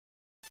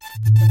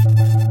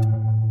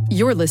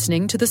You're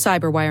listening to the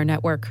Cyberwire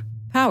Network,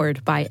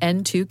 powered by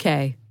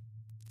N2K.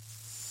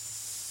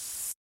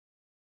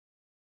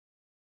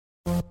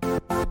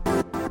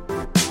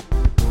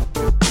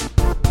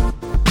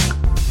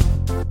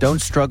 Don't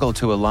struggle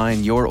to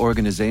align your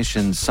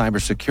organization's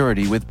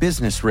cybersecurity with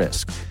business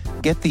risk.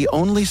 Get the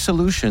only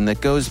solution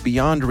that goes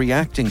beyond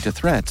reacting to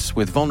threats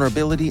with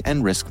vulnerability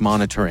and risk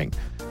monitoring.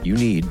 You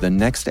need the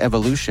next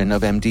evolution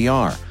of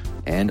MDR,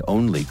 and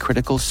only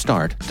Critical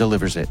Start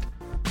delivers it.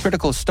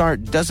 Critical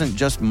Start doesn't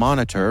just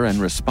monitor and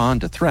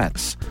respond to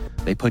threats.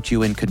 They put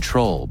you in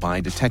control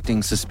by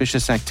detecting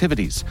suspicious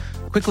activities,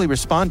 quickly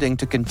responding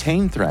to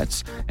contain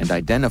threats, and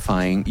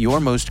identifying your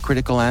most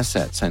critical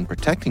assets and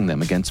protecting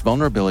them against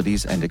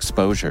vulnerabilities and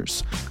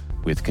exposures.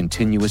 With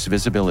continuous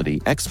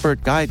visibility,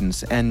 expert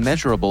guidance, and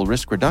measurable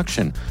risk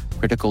reduction,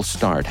 Critical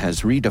Start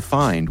has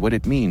redefined what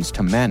it means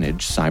to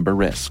manage cyber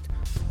risk.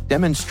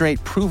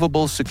 Demonstrate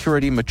provable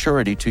security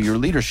maturity to your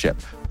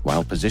leadership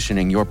while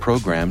positioning your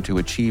program to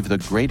achieve the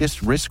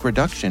greatest risk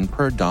reduction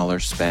per dollar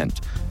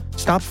spent.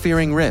 Stop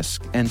fearing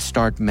risk and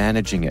start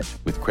managing it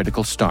with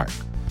Critical Start.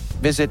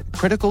 Visit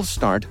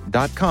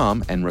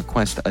criticalstart.com and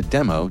request a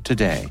demo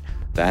today.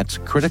 That's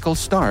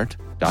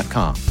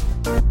criticalstart.com.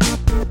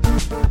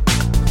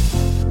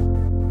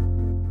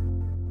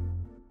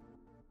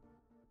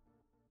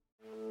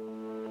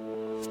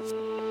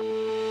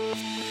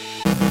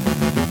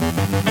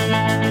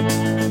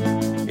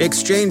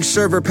 Exchange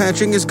server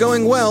patching is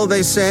going well,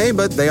 they say,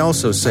 but they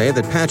also say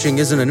that patching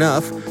isn't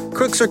enough.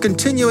 Crooks are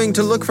continuing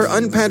to look for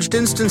unpatched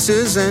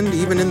instances, and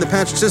even in the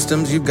patched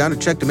systems, you've got to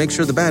check to make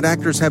sure the bad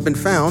actors have been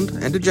found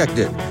and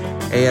ejected.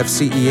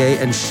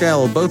 AFCEA and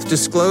Shell both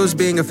disclose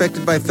being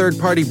affected by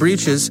third-party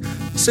breaches.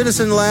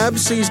 Citizen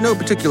Labs sees no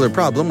particular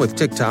problem with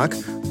TikTok.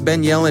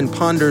 Ben Yellen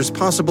ponders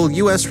possible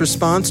U.S.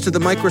 response to the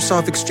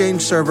Microsoft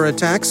Exchange server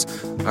attacks.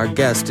 Our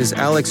guest is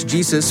Alex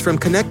Jesus from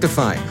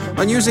Connectify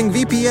on using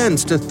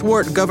VPNs to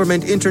thwart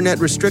government internet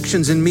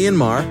restrictions in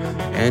Myanmar.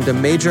 And a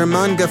major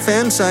manga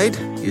fan site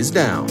is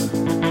down.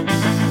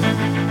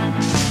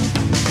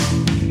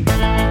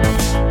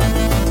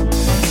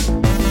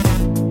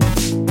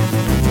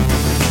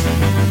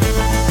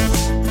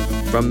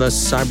 From the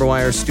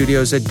Cyberwire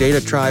studios at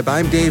Data Tribe,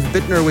 I'm Dave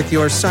Bittner with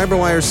your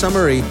Cyberwire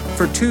summary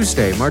for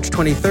Tuesday, March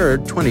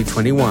 23rd,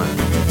 2021.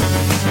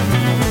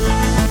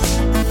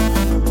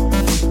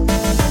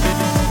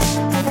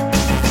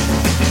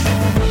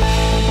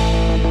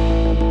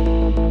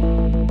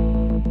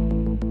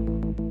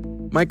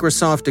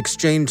 Microsoft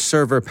Exchange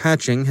server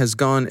patching has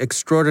gone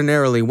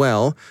extraordinarily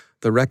well,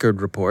 the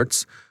record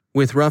reports,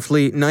 with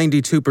roughly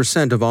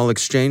 92% of all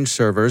Exchange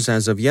servers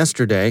as of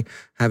yesterday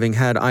having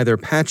had either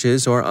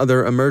patches or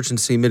other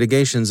emergency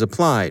mitigations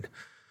applied.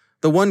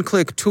 The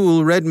one-click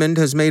tool Redmond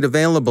has made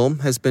available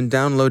has been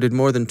downloaded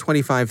more than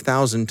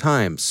 25,000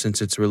 times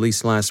since its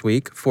release last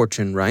week,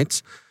 Fortune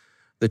writes.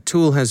 The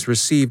tool has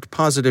received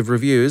positive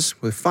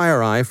reviews, with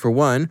FireEye, for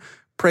one,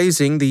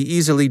 praising the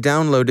easily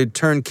downloaded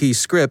turnkey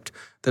script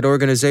that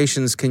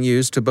organizations can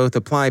use to both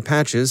apply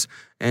patches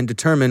and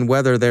determine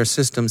whether their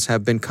systems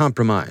have been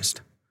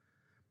compromised.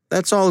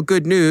 That's all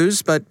good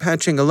news, but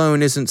patching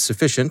alone isn't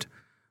sufficient.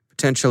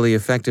 Potentially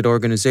affected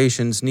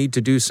organizations need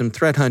to do some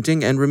threat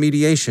hunting and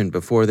remediation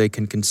before they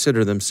can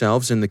consider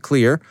themselves in the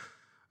clear.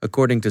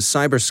 According to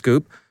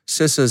Cyberscoop,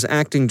 CISA's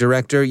acting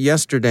director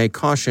yesterday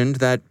cautioned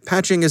that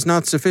patching is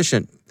not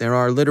sufficient. There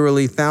are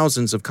literally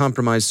thousands of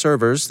compromised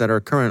servers that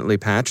are currently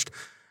patched,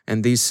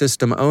 and these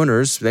system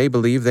owners, they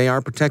believe they are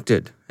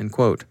protected, end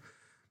quote.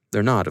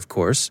 They're not, of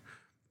course.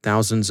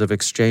 Thousands of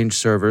Exchange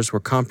servers were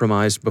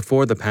compromised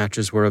before the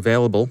patches were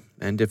available,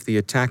 and if the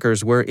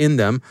attackers were in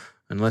them,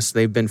 unless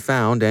they've been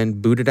found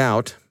and booted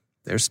out,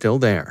 they're still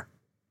there.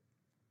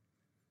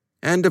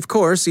 And of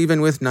course, even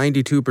with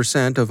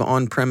 92% of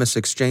on-premise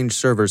Exchange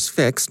servers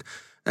fixed,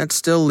 that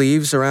still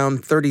leaves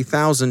around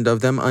 30,000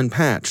 of them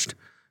unpatched.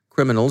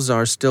 Criminals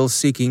are still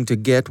seeking to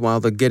get while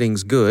the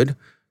getting's good.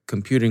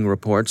 Computing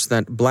reports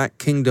that Black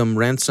Kingdom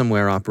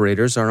ransomware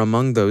operators are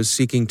among those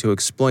seeking to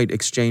exploit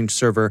Exchange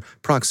server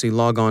proxy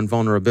logon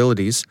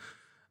vulnerabilities.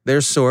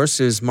 Their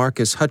source is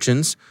Marcus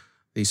Hutchins,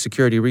 the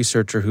security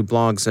researcher who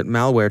blogs at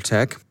Malware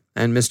Tech,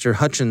 and Mr.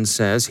 Hutchins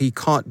says he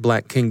caught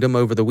Black Kingdom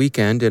over the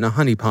weekend in a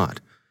honeypot.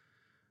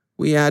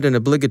 We add an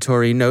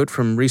obligatory note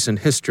from recent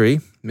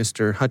history.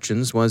 Mr.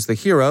 Hutchins was the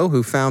hero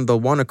who found the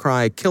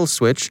WannaCry kill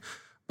switch,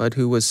 but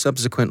who was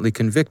subsequently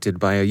convicted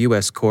by a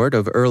U.S. court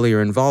of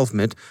earlier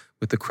involvement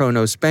with the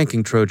Kronos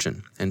banking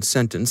Trojan and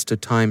sentenced to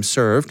time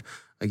served,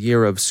 a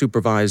year of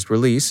supervised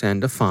release,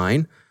 and a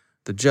fine.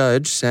 The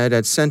judge said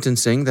at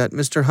sentencing that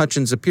Mr.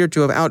 Hutchins appeared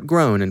to have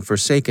outgrown and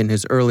forsaken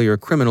his earlier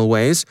criminal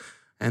ways,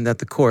 and that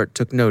the court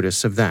took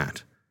notice of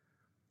that.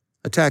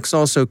 Attacks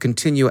also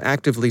continue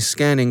actively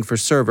scanning for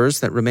servers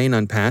that remain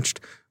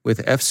unpatched,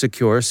 with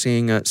F-Secure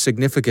seeing a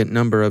significant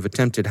number of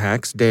attempted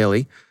hacks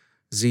daily.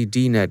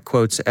 ZDNet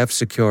quotes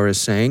F-Secure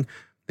as saying,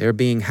 "They're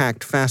being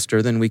hacked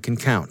faster than we can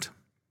count."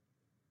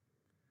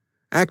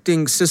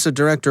 Acting CISA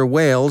Director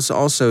Wales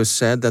also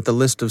said that the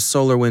list of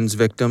SolarWinds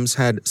victims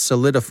had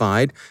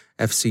solidified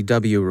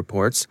FCW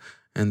reports,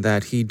 and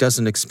that he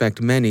doesn't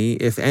expect many,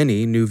 if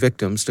any, new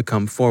victims to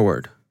come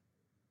forward.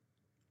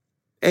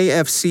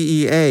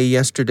 AFCEA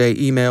yesterday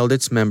emailed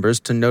its members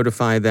to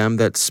notify them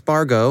that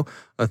Spargo,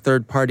 a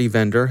third-party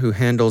vendor who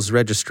handles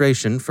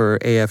registration for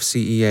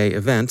AFCEA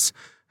events,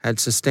 had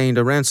sustained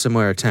a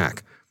ransomware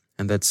attack,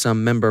 and that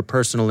some member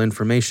personal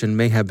information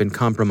may have been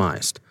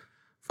compromised.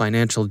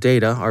 Financial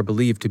data are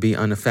believed to be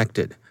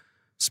unaffected.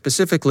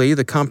 Specifically,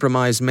 the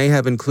compromise may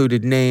have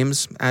included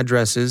names,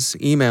 addresses,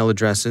 email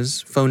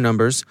addresses, phone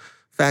numbers,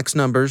 fax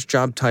numbers,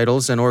 job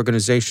titles, and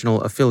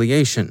organizational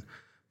affiliation.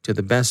 To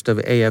the best of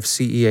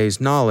AFCEA's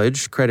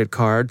knowledge, credit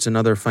cards and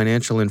other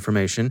financial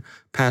information,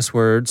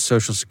 passwords,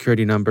 social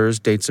security numbers,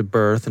 dates of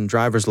birth, and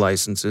driver's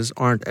licenses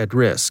aren't at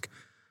risk.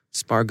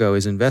 Spargo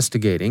is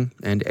investigating,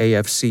 and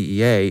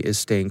AFCEA is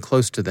staying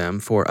close to them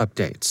for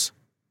updates.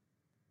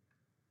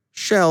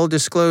 Shell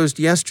disclosed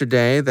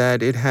yesterday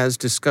that it has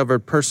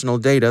discovered personal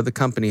data the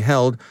company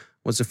held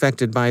was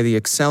affected by the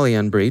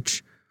AFCEA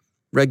breach.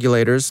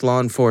 Regulators, law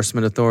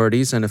enforcement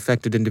authorities, and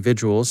affected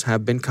individuals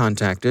have been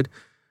contacted.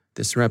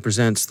 This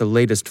represents the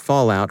latest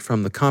fallout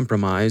from the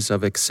compromise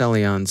of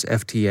AFCEA's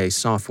FTA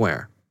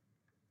software.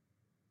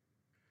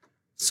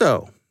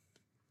 So,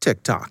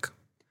 TikTok.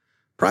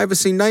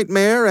 Privacy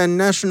nightmare and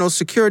national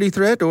security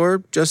threat,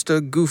 or just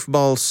a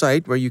goofball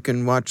site where you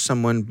can watch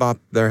someone bop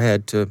their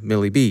head to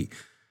Millie B?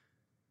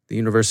 The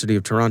University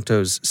of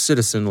Toronto's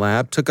Citizen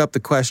Lab took up the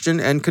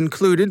question and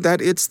concluded that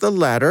it's the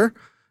latter.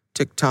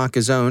 TikTok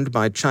is owned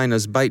by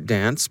China's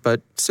ByteDance,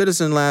 but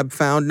Citizen Lab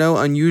found no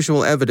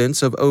unusual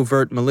evidence of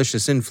overt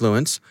malicious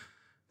influence.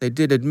 They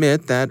did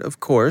admit that, of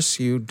course,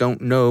 you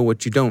don't know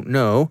what you don't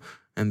know,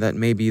 and that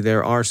maybe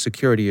there are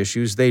security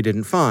issues they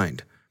didn't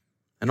find.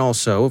 And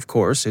also, of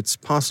course, it's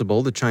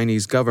possible the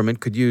Chinese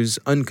government could use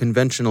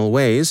unconventional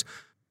ways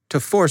to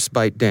force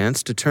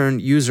ByteDance to turn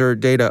user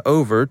data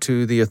over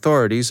to the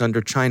authorities under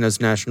China's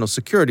national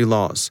security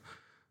laws.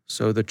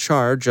 So the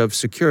charge of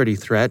security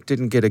threat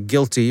didn't get a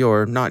guilty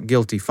or not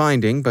guilty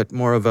finding, but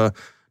more of a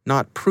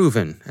not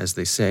proven, as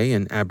they say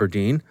in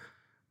Aberdeen.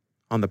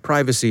 On the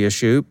privacy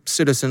issue,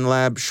 Citizen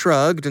Lab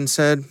shrugged and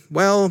said,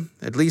 well,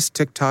 at least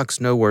TikTok's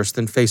no worse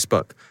than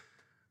Facebook,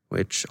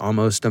 which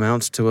almost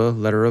amounts to a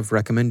letter of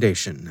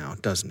recommendation now,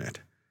 doesn't it?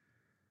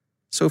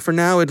 So for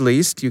now, at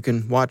least, you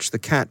can watch the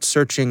cat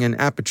searching an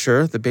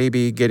aperture, the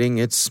baby getting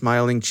its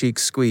smiling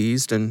cheeks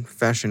squeezed, and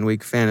Fashion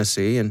Week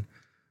fantasy, and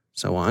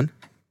so on.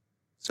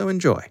 So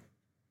enjoy.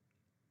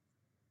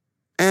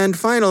 And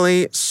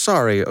finally,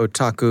 sorry,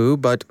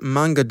 otaku, but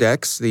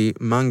MangaDex, the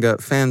manga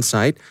fan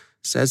site,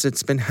 says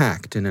it's been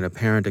hacked in an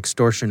apparent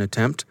extortion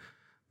attempt.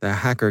 The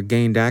hacker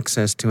gained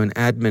access to an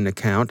admin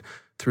account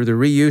through the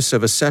reuse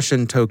of a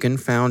session token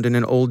found in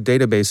an old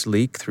database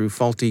leak through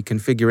faulty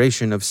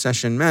configuration of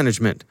session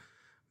management.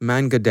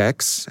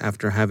 MangaDex,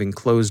 after having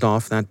closed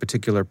off that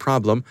particular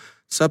problem,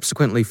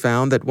 subsequently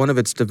found that one of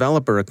its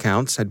developer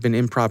accounts had been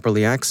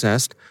improperly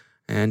accessed,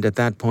 and at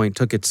that point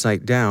took its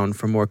site down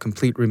for more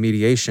complete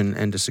remediation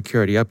and a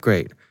security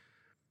upgrade.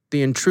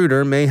 The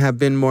intruder may have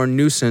been more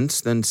nuisance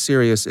than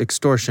serious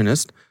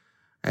extortionist.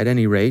 At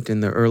any rate,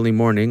 in the early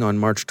morning on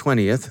March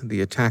 20th,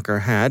 the attacker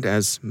had,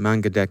 as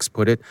MangaDex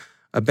put it,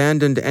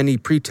 abandoned any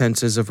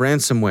pretenses of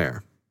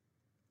ransomware.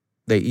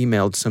 They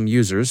emailed some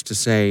users to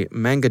say,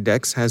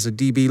 MangaDex has a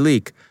DB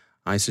leak.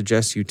 I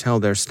suggest you tell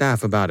their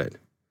staff about it.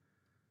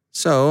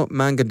 So,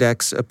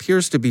 MangaDex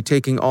appears to be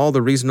taking all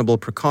the reasonable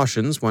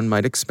precautions one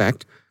might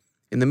expect.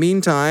 In the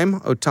meantime,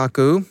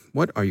 otaku,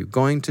 what are you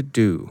going to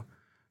do?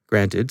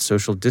 Granted,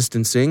 social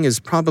distancing is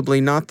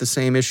probably not the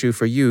same issue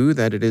for you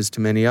that it is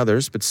to many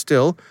others, but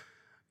still,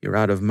 you're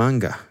out of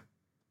manga.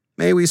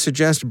 May we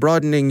suggest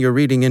broadening your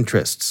reading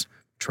interests?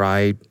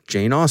 Try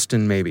Jane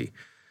Austen, maybe.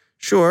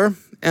 Sure,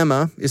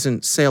 Emma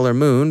isn't Sailor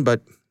Moon,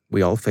 but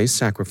we all face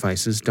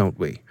sacrifices, don't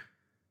we?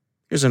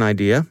 Here's an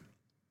idea.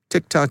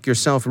 TikTok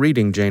yourself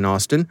reading Jane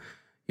Austen.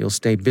 You'll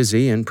stay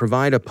busy and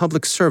provide a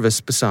public service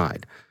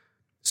beside.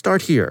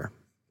 Start here.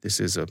 This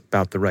is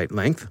about the right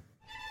length.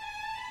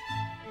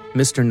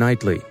 Mr.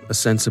 Knightley, a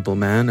sensible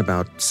man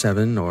about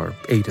 7 or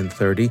 8 and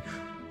 30,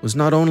 was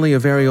not only a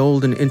very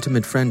old and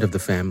intimate friend of the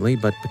family,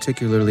 but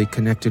particularly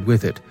connected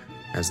with it,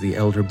 as the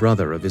elder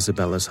brother of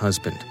Isabella's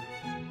husband.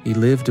 He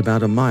lived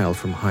about a mile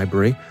from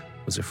Highbury,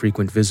 was a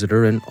frequent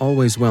visitor and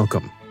always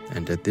welcome,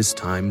 and at this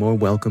time more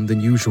welcome than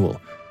usual,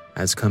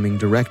 as coming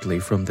directly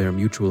from their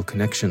mutual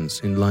connections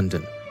in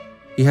London.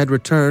 He had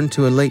returned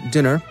to a late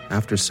dinner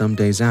after some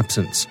days'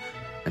 absence,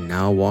 and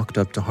now walked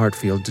up to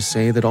Hartfield to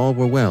say that all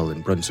were well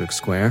in Brunswick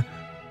Square.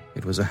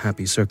 It was a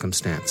happy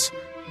circumstance,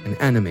 and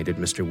animated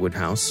Mr.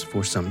 Woodhouse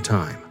for some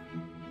time.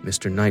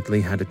 Mr.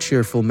 Knightley had a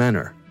cheerful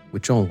manner,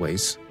 which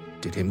always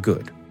did him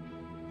good.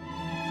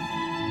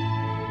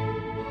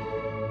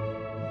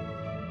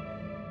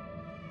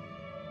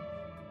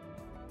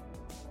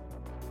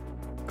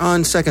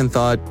 On second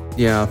thought,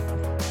 yeah,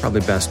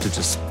 probably best to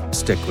just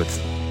stick with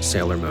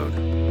Sailor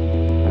Moon.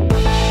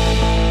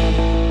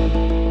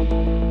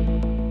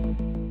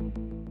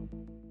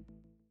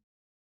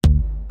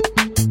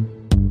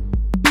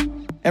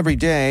 Every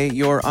day,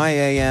 your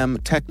IAM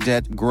tech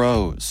debt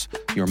grows.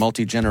 Your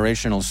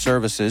multi-generational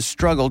services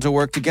struggle to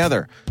work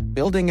together.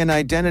 Building an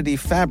identity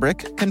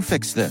fabric can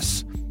fix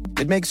this.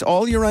 It makes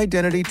all your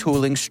identity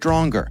tooling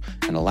stronger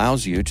and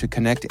allows you to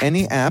connect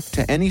any app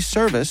to any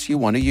service you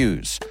want to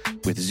use,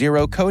 with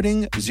zero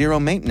coding, zero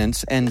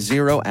maintenance, and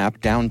zero app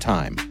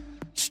downtime.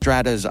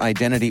 Strata's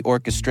identity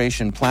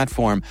orchestration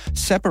platform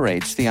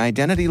separates the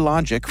identity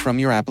logic from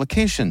your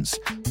applications,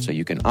 so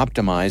you can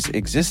optimize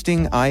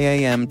existing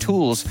IAM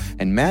tools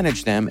and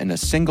manage them in a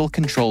single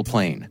control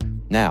plane.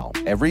 Now,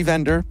 every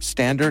vendor,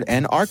 standard,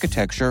 and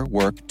architecture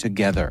work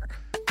together.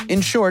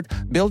 In short,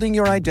 building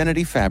your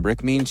identity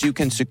fabric means you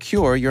can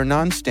secure your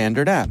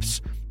non-standard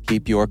apps,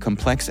 keep your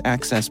complex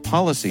access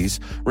policies,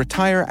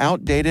 retire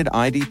outdated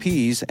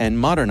IDPs, and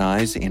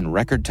modernize in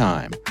record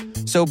time.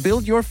 So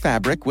build your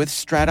fabric with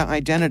Strata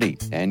Identity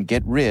and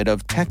get rid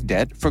of tech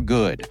debt for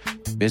good.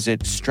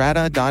 Visit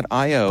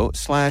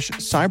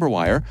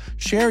strata.io/cyberwire,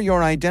 share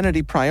your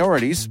identity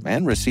priorities,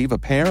 and receive a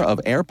pair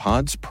of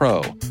AirPods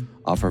Pro.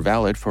 Offer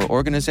valid for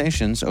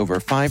organizations over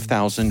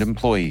 5,000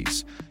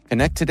 employees.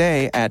 Connect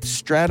today at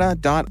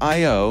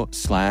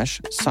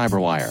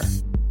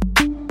strata.io/cyberwire.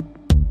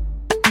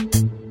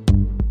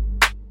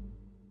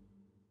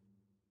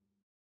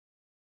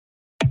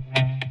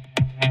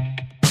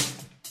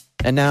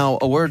 And now,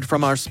 a word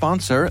from our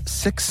sponsor,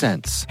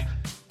 6sense.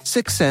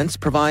 6sense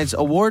provides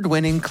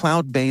award-winning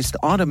cloud-based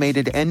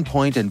automated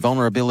endpoint and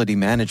vulnerability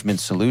management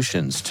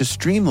solutions to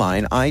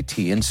streamline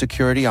IT and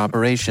security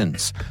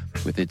operations.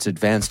 With its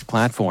advanced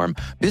platform,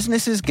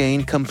 businesses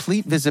gain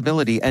complete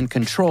visibility and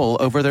control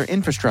over their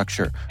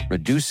infrastructure,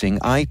 reducing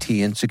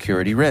IT and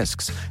security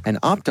risks and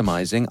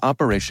optimizing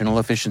operational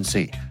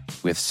efficiency.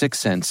 With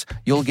 6sense,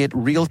 you'll get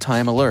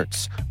real-time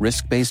alerts,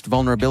 risk-based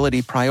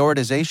vulnerability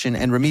prioritization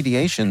and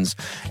remediations,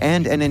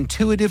 and an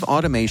intuitive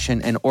automation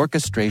and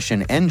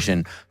orchestration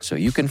engine so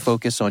you can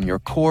focus on your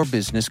core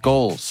business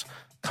goals,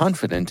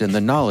 confident in the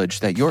knowledge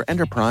that your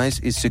enterprise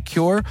is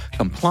secure,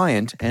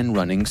 compliant, and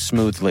running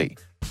smoothly.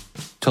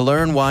 To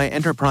learn why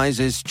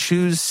enterprises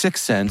choose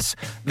 6sense,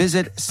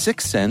 visit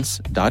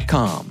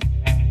 6sense.com.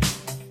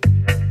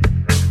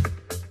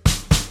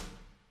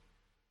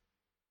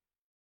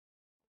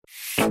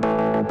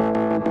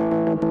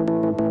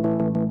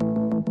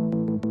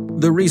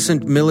 The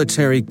recent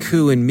military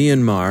coup in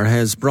Myanmar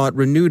has brought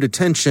renewed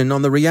attention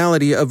on the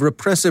reality of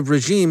repressive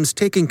regimes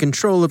taking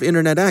control of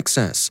internet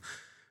access.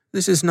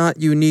 This is not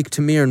unique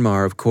to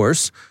Myanmar, of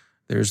course.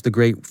 There's the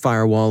Great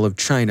Firewall of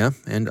China,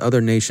 and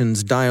other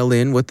nations dial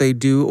in what they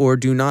do or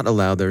do not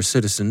allow their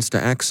citizens to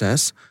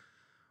access.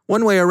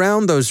 One way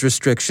around those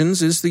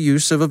restrictions is the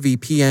use of a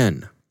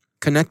VPN.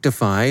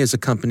 Connectify is a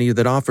company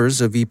that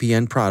offers a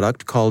VPN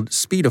product called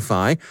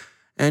Speedify,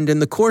 and in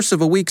the course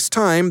of a week's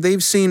time,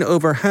 they've seen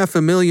over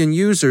 500,000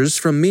 users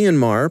from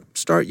Myanmar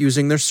start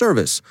using their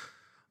service.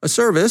 A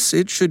service,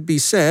 it should be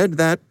said,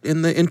 that,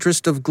 in the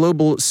interest of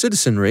global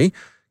citizenry,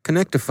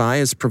 Connectify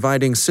is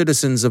providing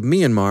citizens of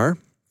Myanmar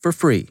for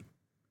free.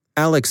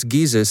 Alex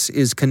Gizis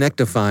is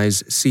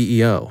Connectify's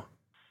CEO.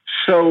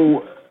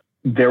 So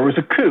there was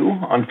a coup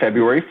on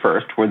February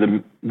 1st where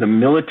the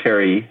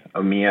military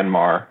of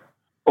Myanmar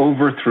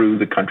overthrew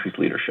the country's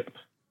leadership.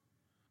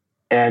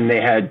 And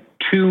they had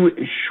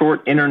 2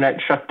 short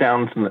internet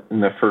shutdowns in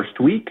the first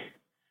week,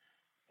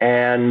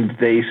 and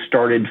they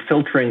started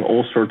filtering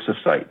all sorts of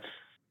sites.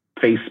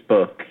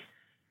 Facebook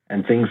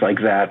and things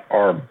like that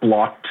are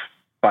blocked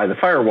by the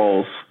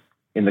firewalls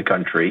in the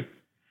country.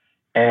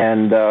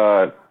 And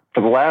for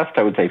the last,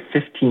 I would say,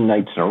 15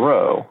 nights in a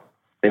row,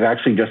 they've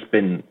actually just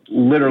been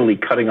literally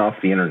cutting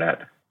off the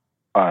internet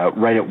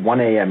right at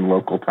 1 a.m.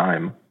 local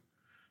time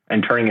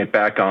and turning it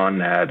back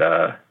on at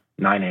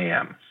 9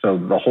 a.m. So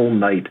the whole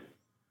night,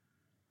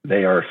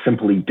 they are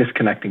simply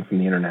disconnecting from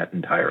the internet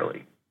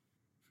entirely.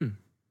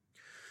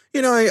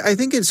 You know, I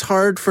think it's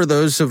hard for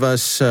those of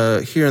us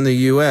here in the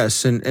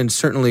U.S., and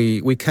certainly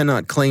we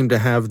cannot claim to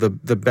have the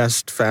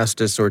best,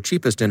 fastest, or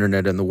cheapest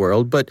internet in the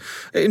world, but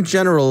in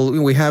general,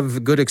 we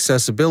have good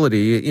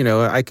accessibility. You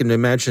know, I can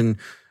imagine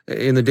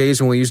in the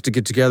days when we used to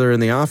get together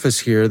in the office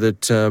here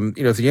that,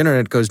 if the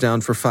internet goes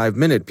down for 5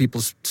 minutes,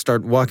 people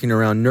start walking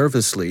around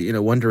nervously,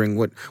 wondering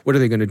what are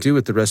they going to do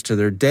with the rest of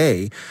their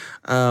day.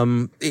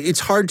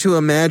 It's hard to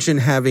imagine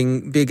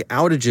having big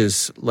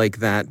outages like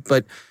that,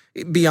 but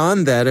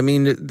beyond that, I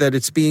mean, that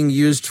it's being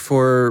used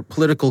for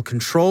political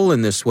control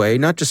in this way,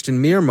 not just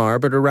in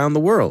Myanmar, but around the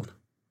world.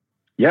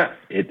 Yeah,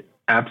 it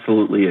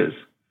absolutely is.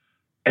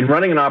 And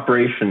running an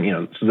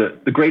operation, so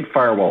the Great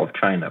Firewall of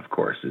China, of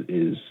course,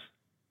 is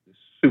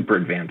super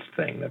advanced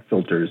thing that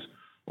filters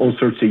all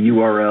sorts of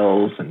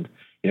URLs and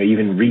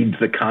even reads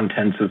the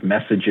contents of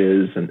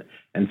messages and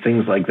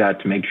things like that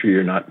to make sure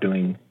you're not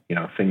doing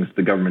things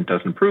the government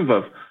doesn't approve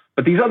of.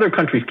 But these other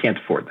countries can't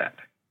afford that.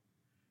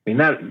 I mean,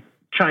 that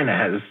China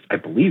has, I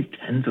believe,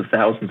 tens of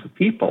thousands of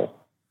people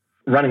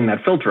running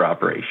that filter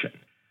operation.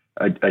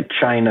 A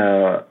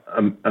China,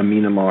 a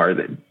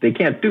Myanmar, they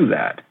can't do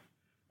that.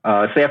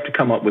 So they have to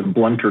come up with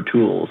blunter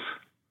tools,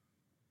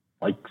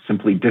 like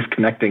simply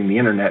disconnecting the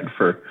internet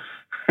for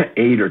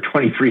 8 or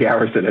 23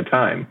 hours at a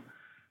time.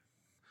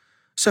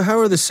 So how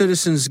are the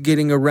citizens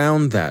getting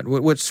around that?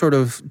 What sort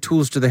of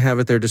tools do they have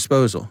at their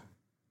disposal?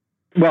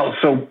 Well,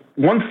 so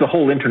once the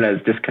whole internet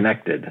is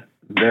disconnected,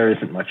 there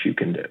isn't much you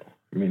can do.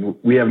 I mean,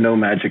 we have no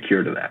magic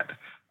cure to that.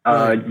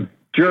 Right.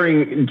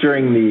 During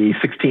the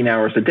 16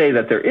 hours a day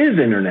that there is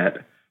internet,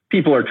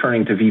 people are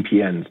turning to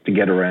VPNs to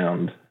get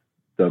around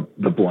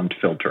the blunt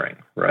filtering,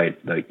 right?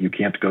 You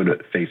can't go to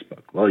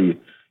Facebook. Well, you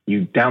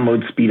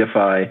download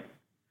Speedify,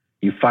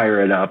 you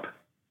fire it up,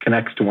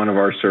 connects to one of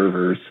our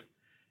servers,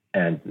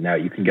 and now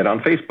you can get on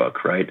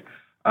Facebook, right?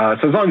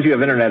 So as long as you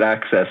have internet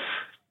access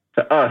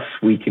to us,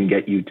 we can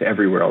get you to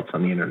everywhere else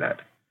on the internet.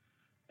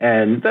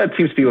 And that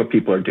seems to be what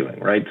people are doing,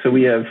 right? So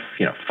we have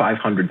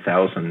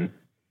 500,000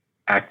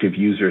 active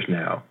users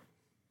now,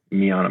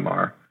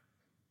 Myanmar.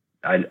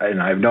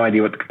 And I have no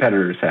idea what the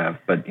competitors have,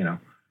 but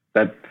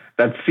that's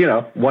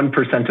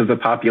 1% of the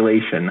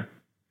population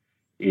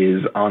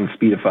is on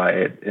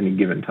Speedify at any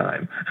given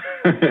time.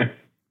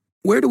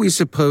 Where do we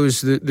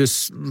suppose that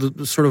this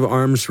sort of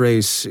arms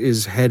race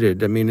is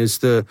headed? I mean,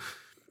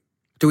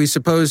 do we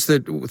suppose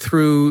that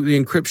through the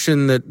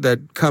encryption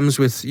that comes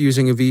with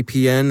using a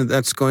VPN,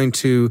 that's going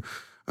to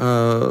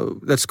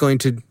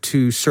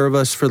serve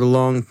us for the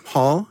long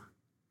haul?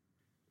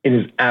 It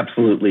is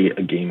absolutely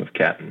a game of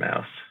cat and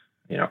mouse.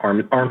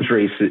 Arms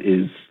race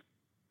is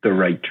the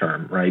right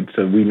term, right?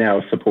 So we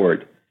now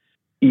support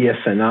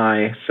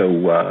ESNI.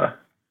 So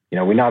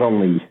we not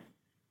only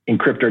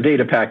encrypt our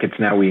data packets,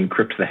 now we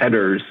encrypt the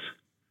headers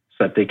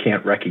so that they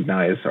can't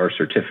recognize our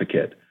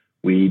certificate.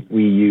 We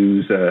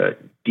use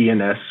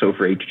DNS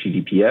over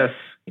HTTPS,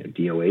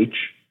 DOH,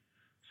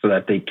 so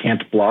that they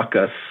can't block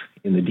us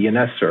in the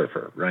DNS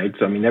server, right?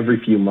 So, every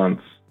few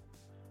months,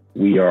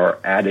 we are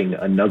adding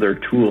another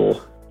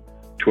tool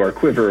to our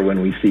quiver.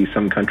 When we see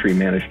some country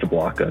manage to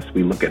block us,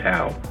 we look at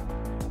how,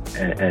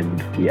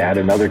 and we add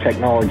another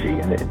technology,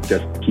 and it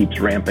just keeps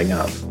ramping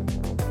up.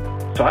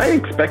 So I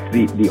expect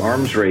the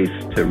arms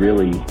race to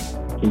really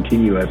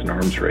continue as an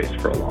arms race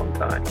for a long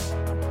time.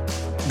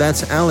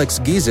 That's Alex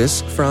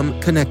Gizis from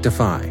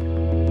Connectify.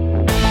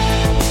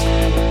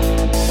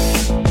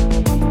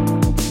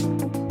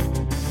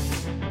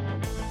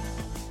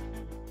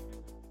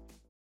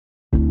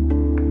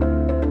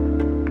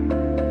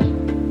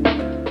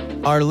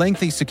 Are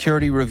lengthy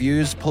security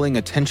reviews pulling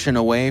attention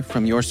away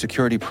from your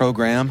security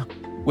program?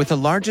 With the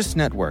largest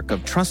network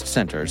of trust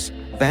centers,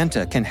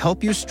 Vanta can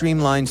help you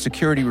streamline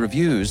security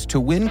reviews to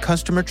win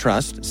customer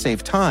trust,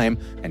 save time,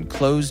 and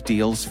close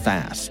deals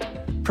fast.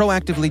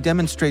 Proactively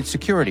demonstrate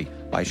security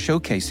by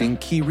showcasing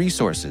key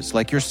resources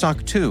like your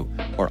SOC 2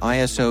 or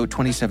ISO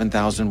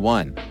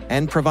 27001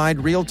 and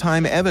provide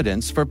real-time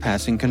evidence for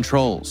passing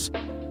controls.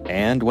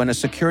 And when a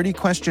security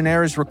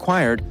questionnaire is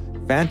required,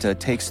 Vanta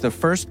takes the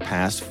first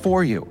pass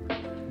for you.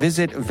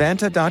 Visit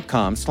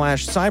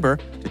vanta.com/cyber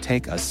to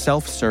take a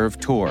self-serve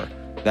tour.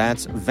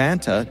 That's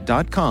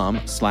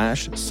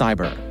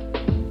vanta.com/cyber.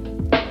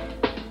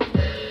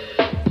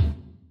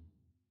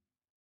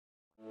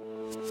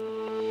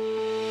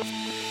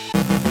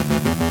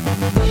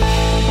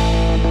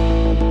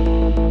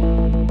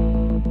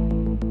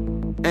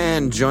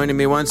 And joining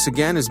me once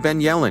again is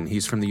Ben Yellen.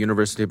 He's from the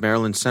University of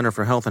Maryland Center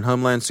for Health and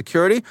Homeland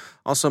Security.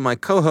 Also my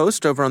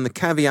co-host over on the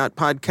Caveat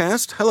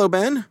podcast. Hello,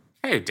 Ben.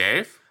 Hey,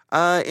 Dave.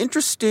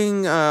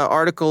 Interesting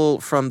article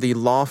from the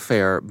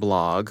Lawfare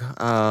blog.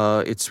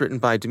 It's written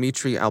by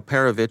Dmitry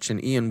Alperovich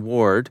and Ian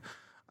Ward.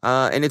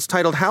 And it's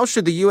titled, How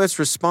Should the U.S.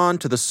 Respond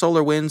to the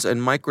SolarWinds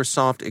and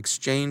Microsoft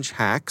Exchange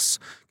Hacks?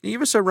 Can you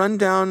give us a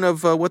rundown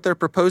of what they're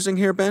proposing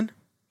here, Ben?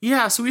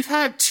 Yeah, so we've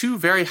had two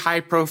very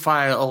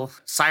high-profile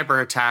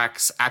cyber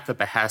attacks at the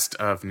behest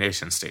of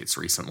nation-states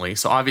recently.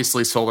 So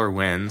obviously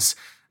SolarWinds,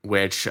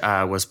 which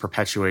was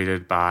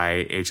perpetuated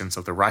by agents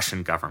of the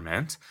Russian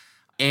government.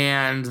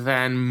 And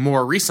then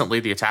more recently,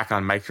 the attack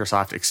on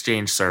Microsoft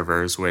Exchange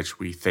servers, which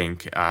we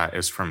think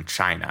is from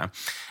China.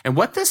 And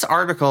what this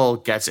article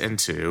gets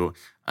into,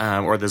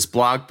 or this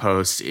blog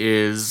post,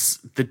 is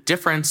the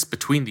difference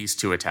between these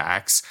two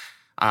attacks,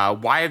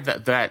 why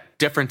that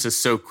difference is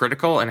so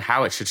critical, and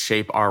how it should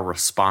shape our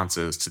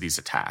responses to these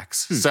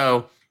attacks.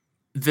 So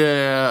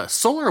the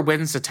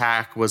SolarWinds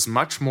attack was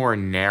much more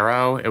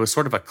narrow. It was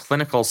sort of a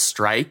clinical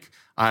strike.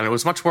 And it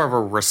was much more of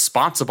a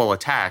responsible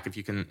attack, if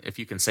you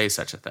can say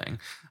such a thing.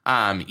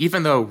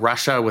 Even though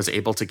Russia was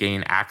able to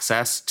gain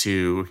access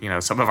to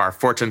some of our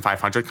Fortune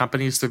 500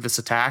 companies through this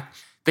attack,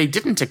 they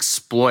didn't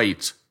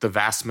exploit the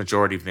vast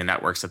majority of the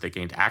networks that they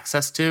gained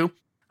access to.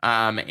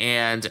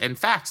 And in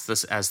fact,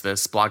 as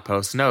this blog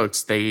post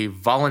notes, they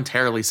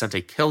voluntarily sent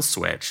a kill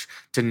switch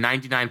to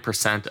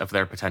 99% of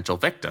their potential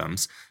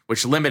victims,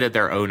 which limited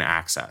their own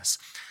access.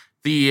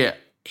 The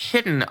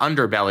hidden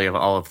underbelly of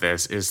all of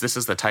this is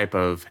the type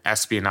of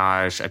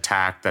espionage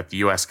attack that the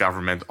U.S.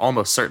 government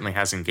almost certainly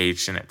has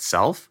engaged in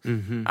itself.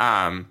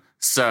 Mm-hmm.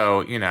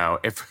 So,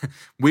 if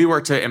we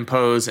were to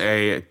impose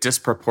a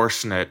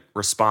disproportionate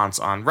response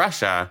on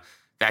Russia,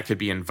 that could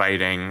be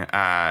inviting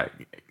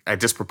a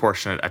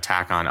disproportionate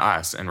attack on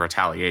us in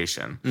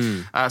retaliation.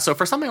 So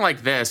for something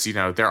like this,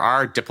 there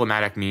are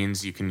diplomatic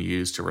means you can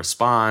use to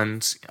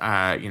respond,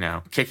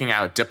 kicking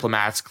out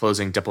diplomats,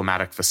 closing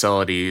diplomatic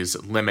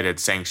facilities, limited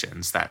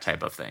sanctions, that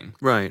type of thing.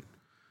 Right.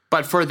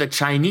 But for the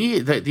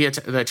Chinese,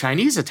 the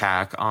Chinese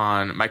attack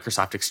on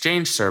Microsoft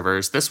Exchange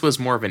servers, this was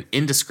more of an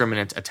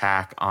indiscriminate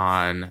attack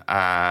on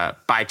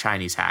by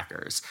Chinese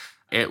hackers.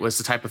 It was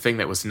the type of thing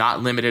that was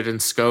not limited in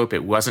scope.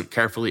 It wasn't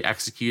carefully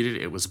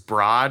executed. It was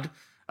broad.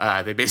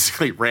 They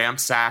basically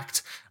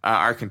ransacked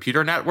our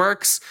computer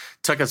networks,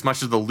 took as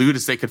much of the loot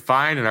as they could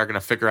find, and are going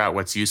to figure out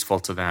what's useful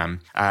to them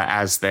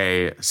as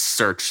they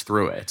search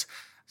through it.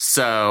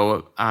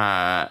 So,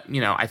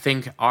 I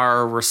think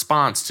our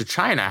response to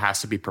China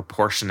has to be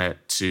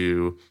proportionate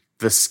to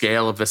the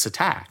scale of this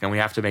attack. And we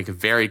have to make it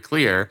very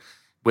clear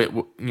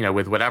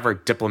with whatever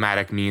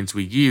diplomatic means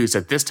we use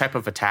that this type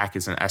of attack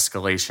is an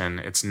escalation.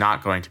 It's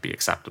not going to be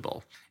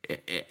acceptable.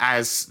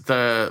 As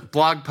the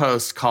blog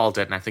post called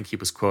it, and I think he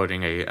was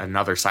quoting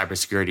another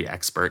cybersecurity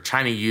expert,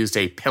 China used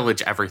a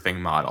pillage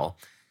everything model.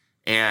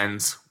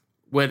 And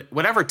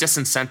whatever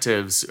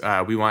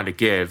disincentives we want to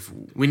give,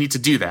 we need to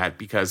do that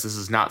because this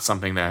is not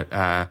something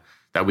that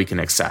we can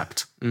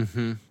accept.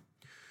 Mm-hmm.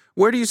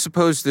 Where do you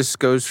suppose this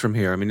goes from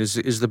here? I mean,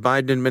 is the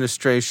Biden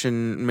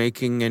administration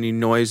making any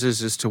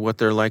noises as to what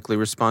their likely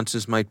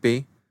responses might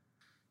be?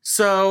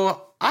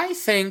 So I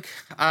think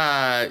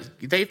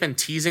they've been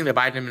teasing the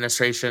Biden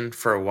administration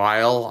for a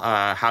while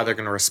how they're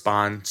going to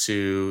respond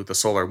to the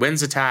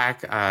SolarWinds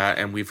attack,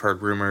 and we've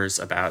heard rumors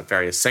about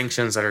various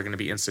sanctions that are going to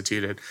be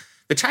instituted.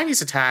 The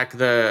Chinese attack,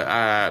 the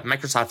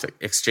Microsoft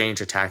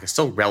Exchange attack, is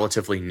still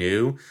relatively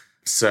new,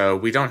 so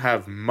we don't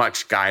have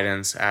much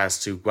guidance as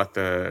to what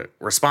the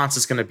response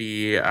is going to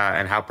be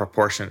and how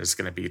proportionate it's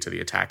going to be to the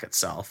attack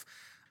itself.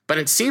 But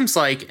it seems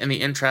like in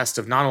the interest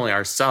of not only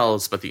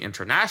ourselves, but the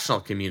international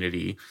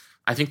community,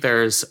 I think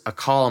there's a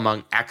call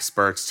among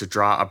experts to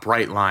draw a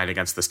bright line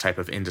against this type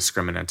of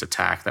indiscriminate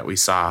attack that we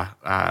saw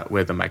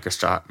with the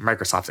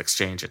Microsoft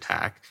Exchange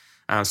attack.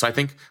 So I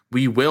think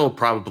we will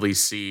probably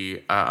see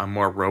a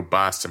more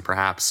robust and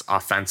perhaps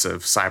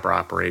offensive cyber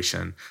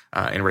operation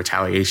in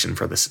retaliation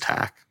for this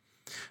attack.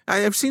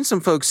 I've seen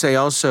some folks say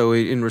also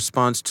in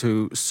response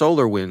to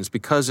SolarWinds,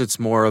 because it's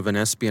more of an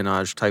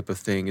espionage type of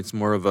thing, it's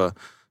more of a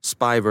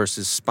spy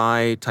versus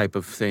spy type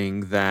of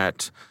thing,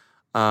 that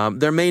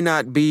there may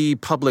not be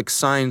public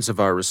signs of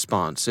our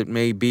response. It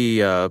may be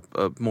a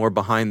more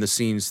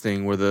behind-the-scenes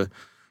thing where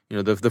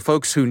the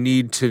folks who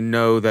need to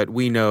know that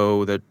we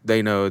know that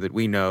they know that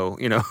we know,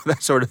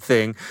 that sort of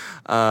thing.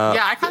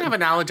 Yeah, I kind of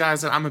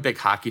analogize it. I'm a big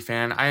hockey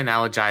fan. I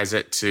analogize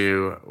it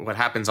to what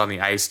happens on the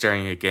ice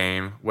during a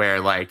game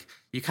where,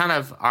 you kind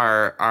of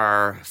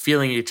are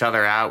feeling each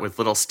other out with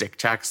little stick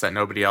checks that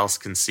nobody else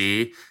can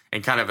see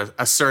and kind of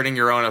asserting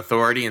your own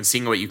authority and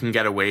seeing what you can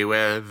get away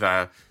with,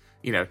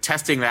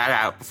 testing that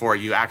out before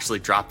you actually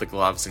drop the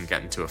gloves and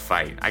get into a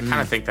fight. I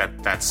kind of think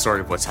that that's sort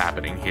of what's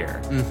happening here.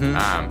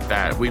 Mm-hmm.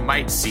 That we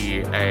might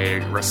see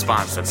a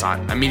response that's not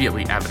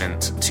immediately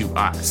evident to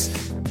us,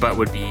 but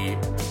would be,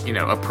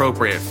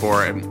 appropriate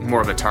for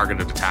more of a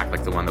targeted attack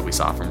like the one that we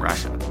saw from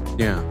Russia.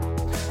 Yeah.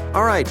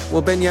 All right.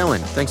 Well, Ben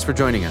Yelin, thanks for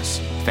joining us.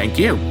 Thank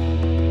you.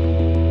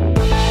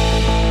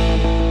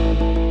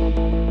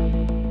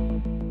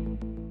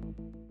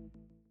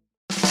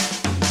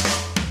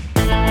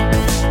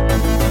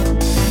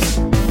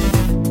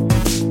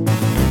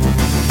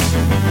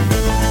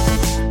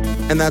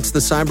 And that's the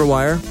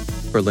Cyberwire.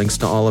 For links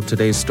to all of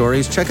today's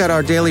stories, check out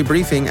our daily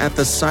briefing at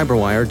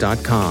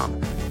thecyberwire.com.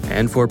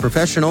 And for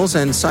professionals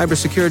and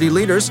cybersecurity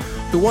leaders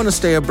who want to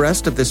stay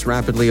abreast of this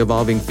rapidly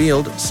evolving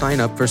field, sign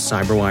up for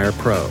Cyberwire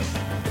Pro.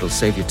 It'll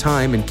save you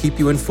time and keep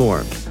you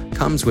informed.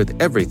 Comes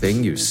with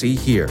everything you see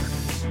here.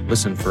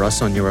 Listen for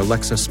us on your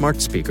Alexa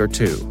smart speaker,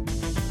 too.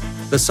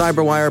 The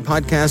Cyberwire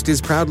podcast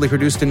is proudly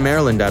produced in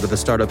Maryland out of the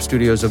startup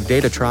studios of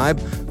Data Tribe,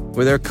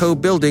 where they're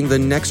co-building the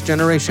next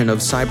generation of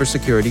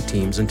cybersecurity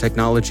teams and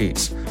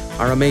technologies.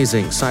 Our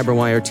amazing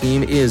Cyberwire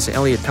team is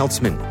Elliot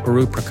Peltzman,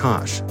 Guru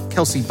Prakash,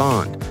 Kelsey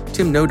Bond,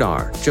 Tim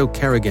Nodar, Joe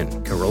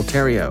Kerrigan, Carol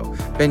Terrio,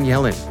 Ben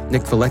Yelin,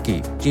 Nick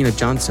Valecki, Gina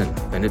Johnson,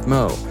 Bennett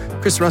Moe,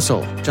 Chris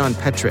Russell, John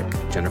Petrick,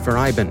 Jennifer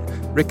Iben,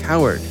 Rick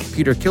Howard,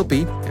 Peter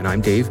Kilpie, and I'm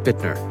Dave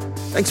Bittner.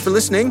 Thanks for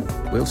listening.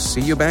 We'll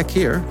see you back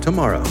here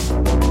tomorrow.